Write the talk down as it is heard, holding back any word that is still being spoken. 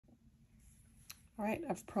All right,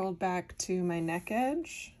 I've purled back to my neck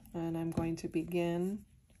edge, and I'm going to begin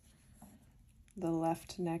the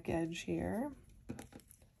left neck edge here.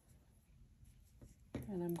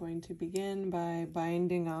 And I'm going to begin by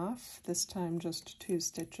binding off, this time just 2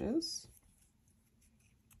 stitches.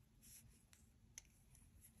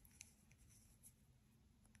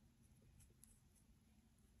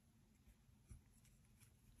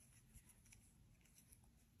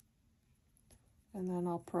 And then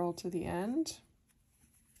I'll purl to the end.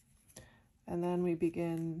 And then we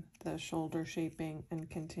begin the shoulder shaping and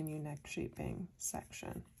continue neck shaping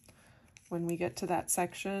section. When we get to that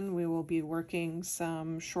section, we will be working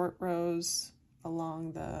some short rows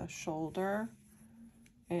along the shoulder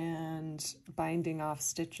and binding off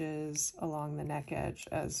stitches along the neck edge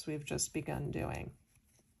as we've just begun doing.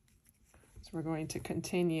 So we're going to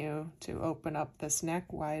continue to open up this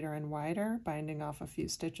neck wider and wider, binding off a few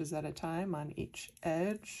stitches at a time on each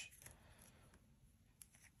edge.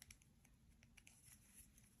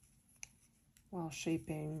 While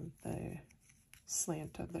shaping the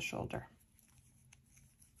slant of the shoulder.